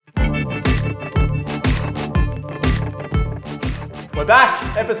We're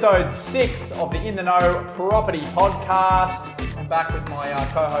back, episode 6 of the In the Know Property Podcast. I'm back with my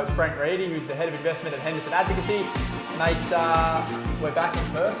co-host Frank Reedy, who's the head of investment at Henderson Advocacy. Mate, we're back in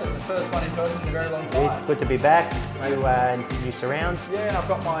person, the first one in person in a very long time. It's good to be back, new surrounds. Yeah, and I've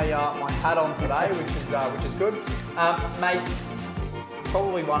got my hat on today, which is good. Mates,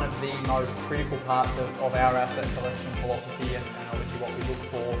 probably one of the most critical parts of our asset selection philosophy, and obviously what we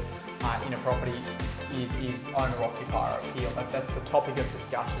look for in a property is owner-occupier appeal. That's the topic of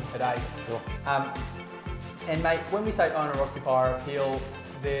discussion today. Sure. And mate, when we say owner-occupier appeal,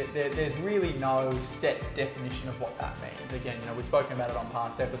 there's really no set definition of what that means. Again, we've spoken about it on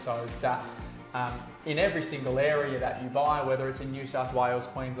past episodes that in every single area that you buy, whether it's in New South Wales,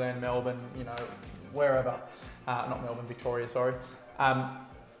 Queensland, Melbourne, wherever, not Melbourne, Victoria, sorry,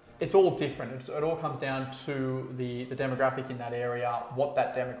 it's all different. It all comes down to the demographic in that area, what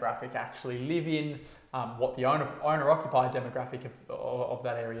that demographic actually live in, what the owner-occupied demographic of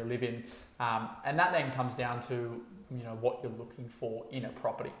that area live in, and that then comes down to what you're looking for in a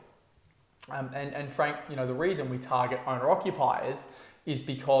property. And Frank, the reason we target owner-occupiers is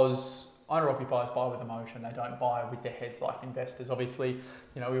because owner-occupiers buy with emotion. They don't buy with their heads like investors. Obviously,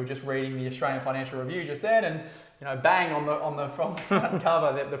 we were just reading the Australian Financial Review just then, and bang on the front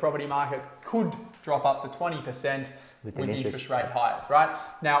cover that the property market could drop up to 20% with interest rate hikes, right?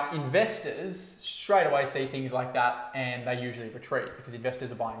 Now, investors straight away see things like that and they usually retreat because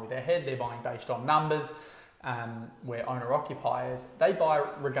investors are buying with their head, they're buying based on numbers, where owner-occupiers, they buy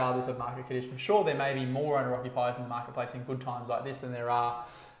regardless of market conditions. Sure, there may be more owner-occupiers in the marketplace in good times like this than there are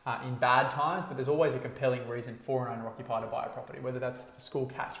in bad times, but there's always a compelling reason for an owner-occupier to buy a property, whether that's for school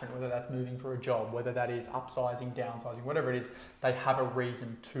catchment, whether that's moving for a job, whether that is upsizing, downsizing, whatever it is, they have a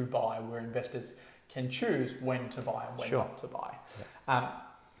reason to buy, where investors can choose when to buy and when not to buy. Yeah.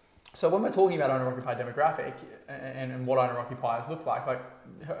 So when we're talking about owner-occupied demographic and what owner-occupiers look like,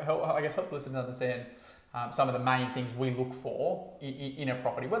 I guess help the listeners understand some of the main things we look for in a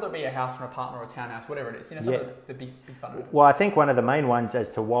property, whether it be a house or an apartment or a townhouse, whatever it is. Some of the big fundamentals. Well, I think one of the main ones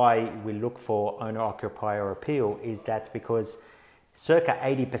as to why we look for owner-occupier appeal is that because circa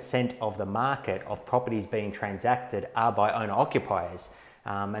 80% of the market of properties being transacted are by owner-occupiers.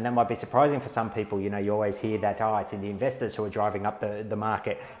 And that might be surprising for some people. You always hear that, it's in the investors who are driving up the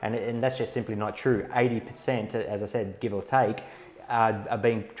market. And that's just simply not true. 80%, as I said, give or take, are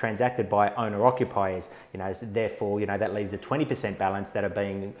being transacted by owner-occupiers. Therefore, that leaves the 20% balance that are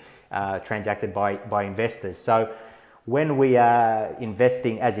being transacted by investors. So when we are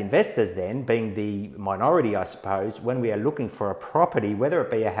investing as investors then, being the minority, I suppose, when we are looking for a property, whether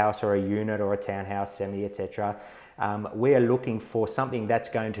it be a house or a unit or a townhouse, semi, etc., we are looking for something that's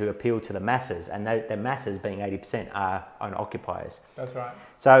going to appeal to the masses, and the masses being 80% are owner-occupiers. That's right.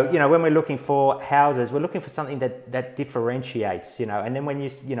 So, when we're looking for houses, we're looking for something that differentiates, and then when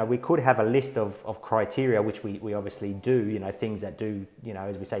we could have a list of criteria, which we obviously do, things that do,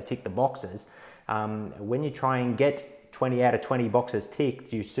 as we say, tick the boxes. When you try and get 20 out of 20 boxes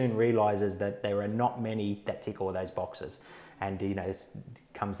ticked, you soon realizes that there are not many that tick all those boxes. And,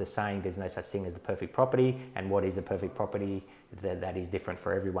 comes the saying, there's no such thing as the perfect property, and what is the perfect property, that is different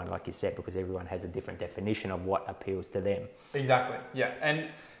for everyone, like you said, because everyone has a different definition of what appeals to them. Exactly, yeah.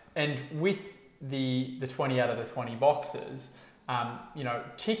 And with the 20 out of the 20 boxes,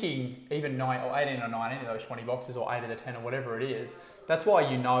 ticking even 9 or 18 or 19 of those 20 boxes, or 8 of the 10 or whatever it is, that's why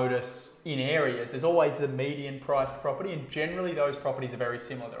you notice in areas there's always the median priced property, and generally those properties are very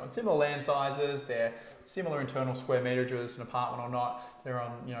similar. They're on similar land sizes, they're similar internal square meterage, whether it's an apartment or not. They're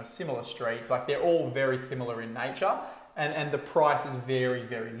on similar streets. Like, they're all very similar in nature, and the price is very,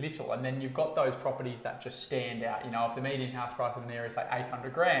 very little. And then you've got those properties that just stand out. If the median house price of an area is like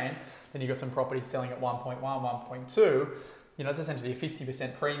 800 grand, then you've got some properties selling at 1.1, 1.2. That's essentially a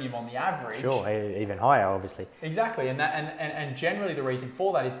 50% premium on the average. Sure, even higher, obviously. Exactly, and generally the reason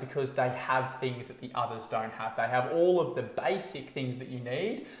for that is because they have things that the others don't have. They have all of the basic things that you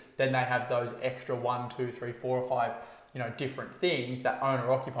need, then they have those extra 1, 2, 3, 4 or 5, different things that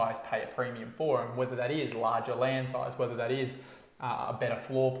owner-occupiers pay a premium for, and whether that is larger land size, whether that is a better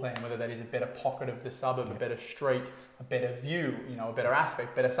floor plan, whether that is a better pocket of the suburb, a better street, a better view, a better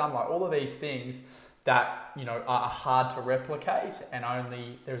aspect, better sunlight, all of these things that are hard to replicate, and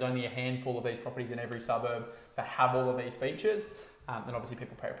there's only a handful of these properties in every suburb that have all of these features. And obviously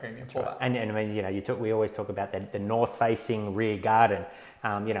people pay a premium for that. And I mean, we always talk about the north-facing rear garden,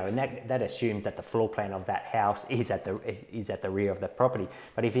 and that assumes that the floor plan of that house is at the rear of the property.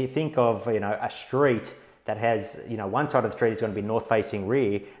 But if you think of a street that has one side of the street is going to be north-facing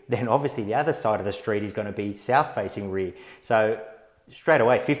rear, then obviously the other side of the street is going to be south-facing rear. So straight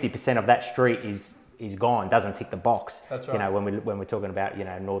away 50% of that street is gone, doesn't tick the box. That's right. You know, when we're talking about, you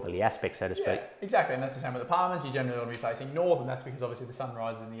know, northerly aspects, so to speak. Yeah, exactly, and that's the same with apartments. You generally want to be facing north, and that's because obviously the sun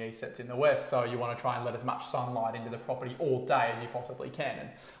rises in the east, sets in the west, so you want to try and let as much sunlight into the property all day as you possibly can. And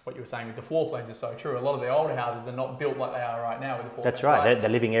what you were saying with the floor plans is so true. A lot of the older houses are not built like they are right now with the floor plans. That's right. The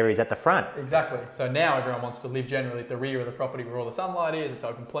living area is at the front. Exactly. So now everyone wants to live generally at the rear of the property where all the sunlight is. It's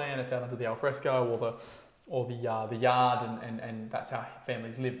open plan. It's out into the alfresco or the yard, and that's how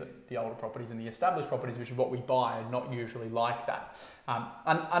families live. But the older properties and the established properties, which is what we buy, are not usually like that.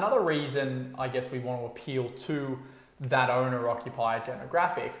 Another reason, I guess, we want to appeal to that owner-occupier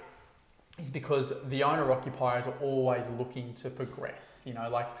demographic is because the owner-occupiers are always looking to progress. You know,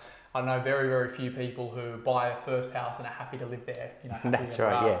 like, I know very, very few people who buy a first house and are happy to live there, you know, happily That's ever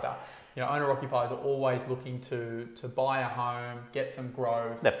right, after. yeah. You know, owner-occupiers are always looking to buy a home, get some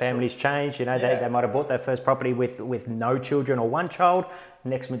growth. The families change, you know, Yeah. they might have bought their first property with no children or one child.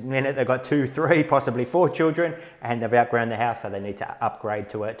 Next minute they've got 2, 3, possibly 4 children, and they've outgrown the house, so they need to upgrade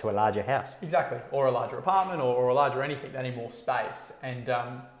to a larger house. Exactly, or a larger apartment, or a larger anything. They need more space, and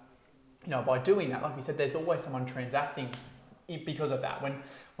you know, by doing that, like we said, there's always someone transacting because of that.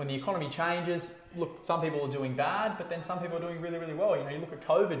 When the economy changes, look, some people are doing bad, but then some people are doing really, really well. You know, you look at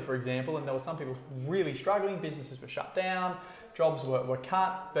COVID, for example, and there were some people really struggling. Businesses were shut down, jobs were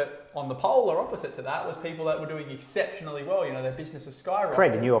cut, but on the polar opposite to that was people that were doing exceptionally well. You know, their businesses skyrocketed.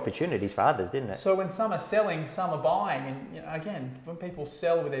 Created new opportunities for others, didn't it? So when some are selling, some are buying, and you know, again, when people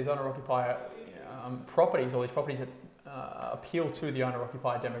sell with these owner-occupier properties, or these properties that appeal to the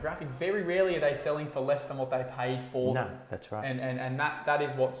owner-occupier demographic, very rarely are they selling for less than what they paid for them. No, that's right. And that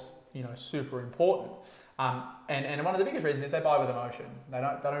is what's, you know, super important. And one of the biggest reasons is they buy with emotion. They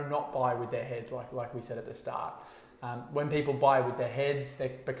do not buy with their heads, like we said at the start. When people buy with their heads,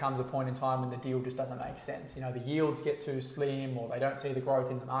 there becomes a point in time when the deal just doesn't make sense. You know, the yields get too slim, or they don't see the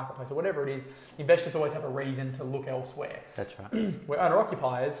growth in the marketplace, or whatever it is. Investors always have a reason to look elsewhere. That's right. Where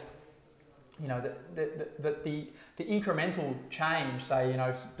owner-occupiers, you know, the incremental change, say, you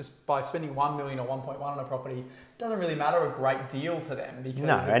know, by spending 1 million or 1.1 on a property, doesn't really matter a great deal to them. Because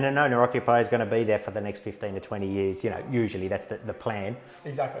No, and an owner-occupier is going to be there for the next 15 to 20 years. You know, usually that's the plan.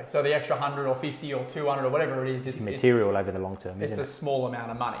 Exactly. So the extra 100 or 50 or 200 or whatever it is, It's material over the long term, isn't it? It's a small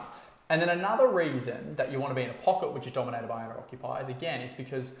amount of money. And then another reason that you want to be in a pocket which is dominated by owner-occupiers, again, is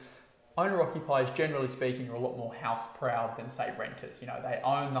because owner-occupiers, generally speaking, are a lot more house-proud than, say, renters. You know, they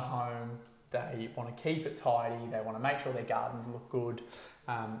own the home, they want to keep it tidy, they want to make sure their gardens look good,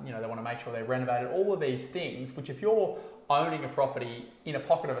 you know, they want to make sure they're renovated, all of these things, which if you're owning a property in a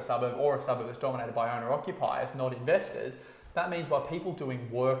pocket of a suburb, or a suburb that's dominated by owner-occupiers, not investors, that means by people doing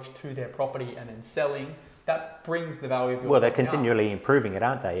work to their property and then selling, that brings the value of your Well, they're property up. continually improving it,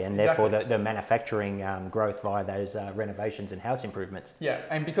 aren't they? And Exactly. therefore the manufacturing growth via those renovations and house improvements. Yeah,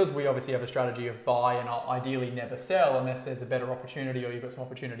 and because we obviously have a strategy of buy and ideally never sell unless there's a better opportunity or you've got some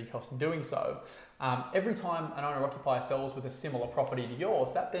opportunity cost in doing so, every time an owner-occupier sells with a similar property to yours,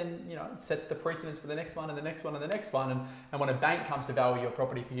 that then, you know, sets the precedence for the next one and the next one and the next one. And when a bank comes to value your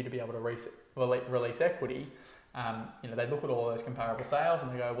property for you to be able to release equity, you know, they look at all those comparable sales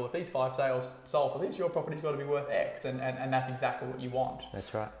and they go, well, if these 5 sales sold for this, your property's got to be worth X, and that's exactly what you want.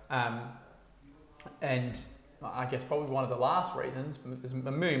 That's right. And I guess probably one of the last reasons, there's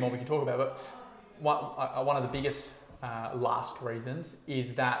a million more we can talk about, but one of the biggest last reasons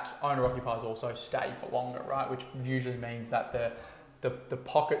is that owner-occupiers also stay for longer, right? Which usually means that the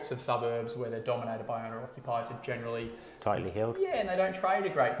pockets of suburbs where they're dominated by owner-occupiers are generally Tightly held. Yeah, and they don't trade a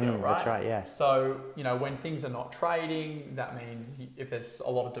great deal, right? That's right, yeah. So, you know, when things are not trading, that means if there's a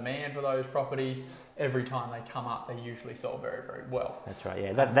lot of demand for those properties, every time they come up, they usually sell very, very well. That's right,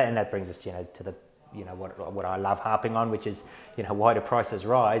 yeah. That brings us, you know, to the, you know, what I love harping on, which is, you know, why do prices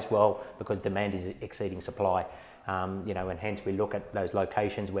rise? Well, because demand is exceeding supply. You know, and hence we look at those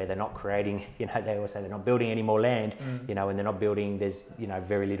locations where they're not creating, you know, they always say they're not building any more land, you know, and they're not building, there's, you know,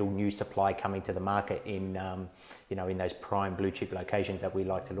 very little new supply coming to the market in, you know, in those prime blue chip locations that we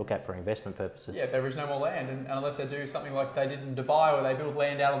like to look at for investment purposes. Yeah, there is no more land, and unless they do something like they did in Dubai where they build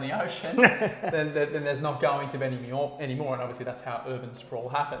land out on the ocean, then there's not going to be any more, and obviously that's how urban sprawl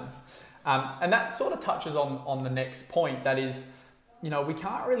happens. And that sort of touches on the next point, that is, you know, we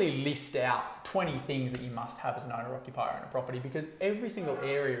can't really list out 20 things that you must have as an owner-occupier in a property because every single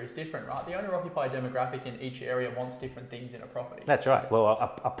area is different, right? The owner-occupier demographic in each area wants different things in a property. That's right. Well,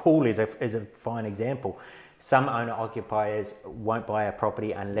 a pool is a fine example. Some owner-occupiers won't buy a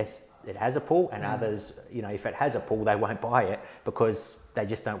property unless it has a pool, and others, you know, if it has a pool, they won't buy it because they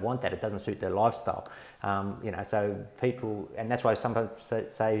just don't want that. It doesn't suit their lifestyle. You know, so people, and that's why some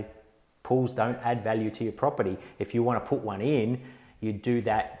say pools don't add value to your property. If you want to put one in, you do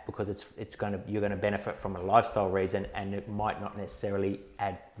that because you're going to benefit from a lifestyle reason, and it might not necessarily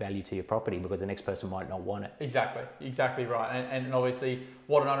add value to your property because the next person might not want it. Exactly right. And obviously,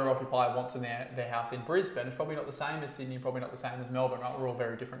 what an owner-occupier wants in their house in Brisbane is probably not the same as Sydney, probably not the same as Melbourne, right? We're all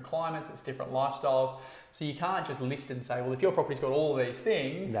very different climates, it's different lifestyles. So you can't just list and say, well, if your property's got all of these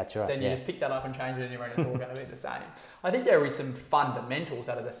things, that's right, then you just pick that up and change it anywhere and it's all going to be the same. I think there is some fundamentals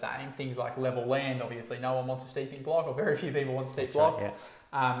that are the same. Things like level land, obviously, no one wants a steeping block, or very few people want steep blocks. Right,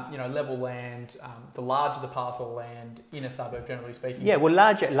 level land, the larger the parcel of land in a suburb, generally speaking. Yeah, well,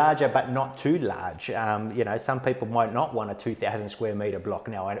 larger, but not too large. Some people might not want a 2,000 square metre block.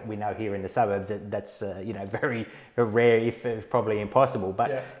 Now, we know here in the suburbs that's very rare, if probably impossible.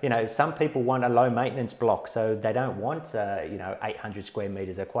 But some people want a low maintenance block, so they don't want 800 square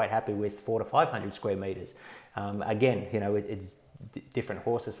metres. They're quite happy with 400 to 500 square metres. It's different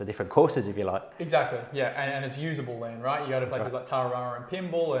horses for different courses, if you like. Exactly, yeah, and it's usable land, right? You go to places like Tararama and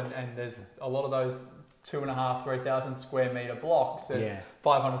Pymble, and there's a lot of those 2,500, 3,000 square metre blocks. There's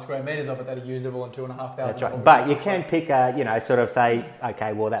 500 square metres of it that are usable and 2,500. That's right, but you can pick sort of say,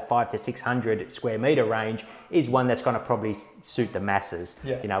 okay, well, that 500 to 600 square metre range is one that's going to probably suit the masses.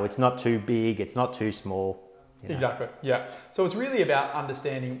 Yeah. It's not too big, it's not too small. Exactly, yeah. So it's really about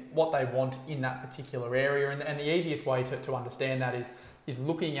understanding what they want in that particular area, and the easiest way to understand that is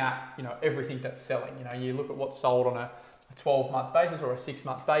looking at everything that's selling. You look at what's sold on a 12-month basis or a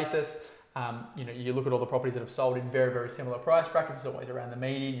 6-month basis. You look at all the properties that have sold in very, very similar price brackets. It's always around the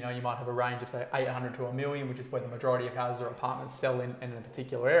median. You might have a range of say 800 to $1 million, which is where the majority of houses or apartments sell in a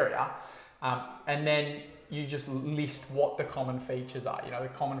particular area, and then you just list what the common features are, the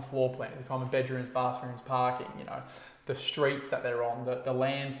common floor plans, the common bedrooms, bathrooms, parking, the streets that they're on, the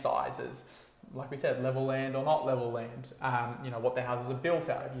land sizes, like we said, level land or not level land, what the houses are built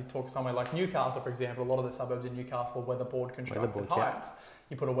out of. You talk somewhere like Newcastle, for example, a lot of the suburbs in Newcastle are weatherboard constructed homes. Yeah.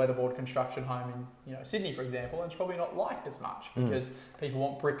 You put a weatherboard construction home in Sydney, for example, and it's probably not liked as much because people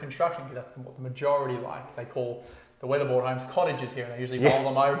want brick construction because that's what the majority like. They call the weatherboard homes cottages here, and they usually roll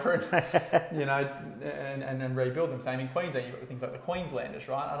them over and rebuild them. Same in Queensland, you've got things like the Queenslanders,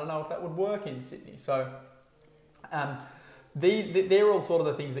 right? I don't know if that would work in Sydney. So they're all sort of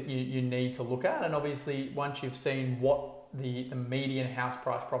the things that you need to look at. And obviously, once you've seen what the median house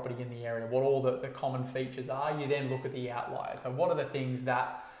price property in the area, what all the common features are, you then look at the outliers. So what are the things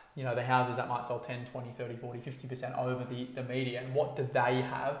that, the houses that might sell 10, 20, 30, 40, 50% over the median, what do they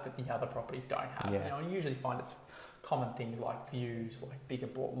have that the other properties don't have? Yeah. I usually find it's common things like views, like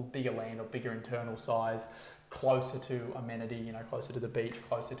bigger land or bigger internal size, closer to amenity, closer to the beach,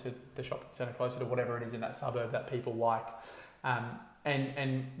 closer to the shopping centre, closer to whatever it is in that suburb that people like.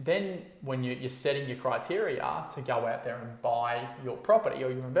 And then when you're setting your criteria to go out there and buy your property or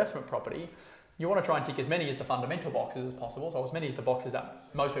your investment property, you want to try and tick as many as the fundamental boxes as possible, so as many as the boxes that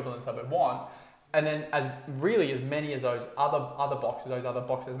most people in the suburb want, and then as many as those other boxes, that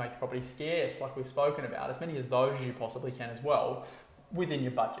make the property scarce, like we've spoken about, as many as those as you possibly can as well, within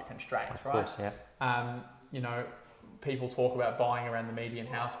your budget constraints, right? Of course, yeah. People talk about buying around the median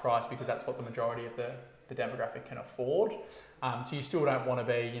house price because that's what the majority of the demographic can afford. So you still don't want to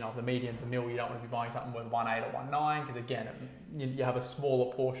be, if the median's $1 million, you don't want to be buying something worth 1.8 or 1.9 because again, you have a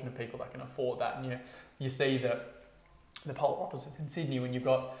smaller portion of people that can afford that, and you see the polar opposite in Sydney when you've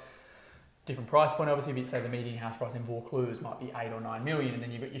got different price point. Obviously, if you say the median house price in Vaucluse might be 8 or 9 million, and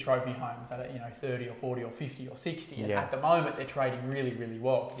then you've got your trophy homes that are 30 or 40 or 50 or 60. And at the moment, they're trading really, really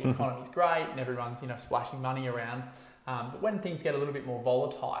well because the economy's great and everyone's splashing money around. But when things get a little bit more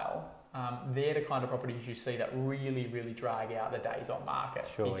volatile, they're the kind of properties you see that really, really drag out the days on market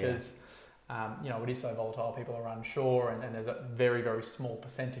because it is so volatile. People are unsure, and there's a very, very small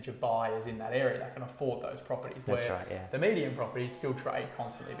percentage of buyers in that area that can afford those properties. That's right, yeah. The median properties still trade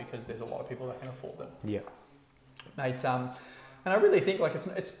constantly because there's a lot of people that can afford them. Yeah, mate. And I really think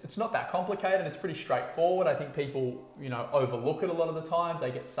it's not that complicated. It's pretty straightforward. I think people overlook it a lot of the times.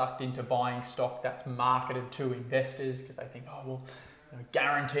 They get sucked into buying stock that's marketed to investors because they think,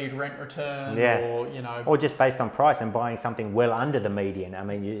 guaranteed rent return, or just based on price and buying something well under the median. I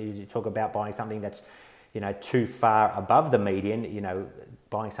mean, you talk about buying something that's too far above the median.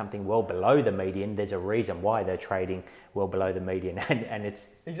 Buying something well below the median, there's a reason why they're trading well below the median, and it's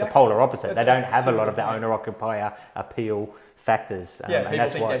the polar opposite. They don't have a lot of the owner-occupier appeal factors. People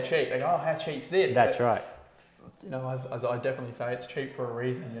think they're cheap. They go, how cheap's this? That's right. As I definitely say, it's cheap for a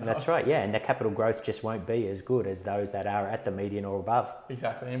reason. That's right, yeah, and the capital growth just won't be as good as those that are at the median or above.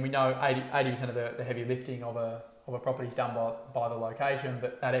 Exactly, and we know 80% of the heavy lifting of a property is done by the location,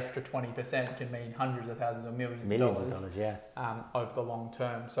 but that extra 20% can mean hundreds of thousands or millions of dollars, yeah, over the long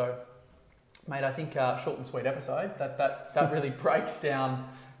term. So Mate, I think short and sweet episode. That really breaks down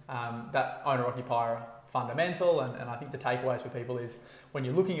that owner-occupier fundamental, and I think the takeaways for people is when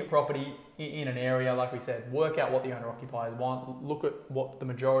you're looking at property in an area, like we said, work out what the owner-occupiers want, look at what the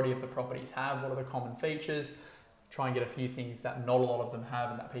majority of the properties have, what are the common features, try and get a few things that not a lot of them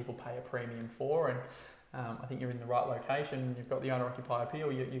have and that people pay a premium for, and I think you're in the right location, you've got the owner-occupier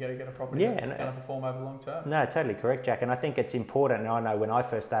appeal, you're going to get a property that's going to perform over the long term. No, totally correct, Jack, and I think it's important, and I know when I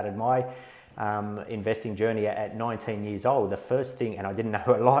first started my investing journey at 19 years old, the first thing, and I didn't know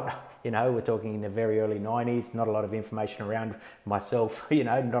a lot, we're talking in the very early 90s, not a lot of information around myself,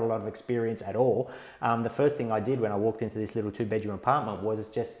 not a lot of experience at all. The first thing I did when I walked into this little 2-bedroom apartment was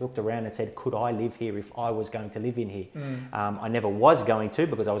just looked around and said, could I live here if I was going to live in here? I never was going to,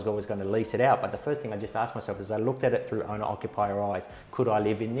 because I was always going to lease it out, but the first thing I just asked myself is I looked at it through owner-occupier eyes. Could I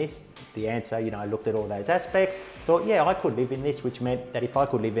live in this? The answer, I looked at all those aspects, thought, yeah, I could live in this, which meant that if I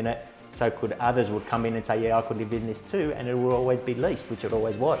could live in it, so could others would come in and say, yeah, I could live in this too, and it will always be leased, which it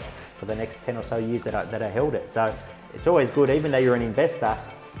always was for the next 10 or so years that I held it. So it's always good, even though you're an investor,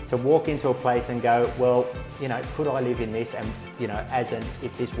 to walk into a place and go, well, could I live in this? And,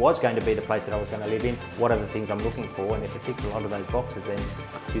 if this was going to be the place that I was going to live in, what are the things I'm looking for? And if it ticks a lot of those boxes, then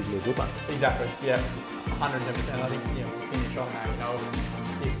it's usually a good one. Exactly, yeah, 110%. I think, we'll finish on that,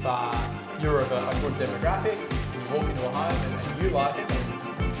 if you're of a good demographic, you walk into a home and you like it, then you're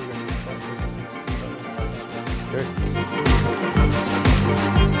going to be Sure.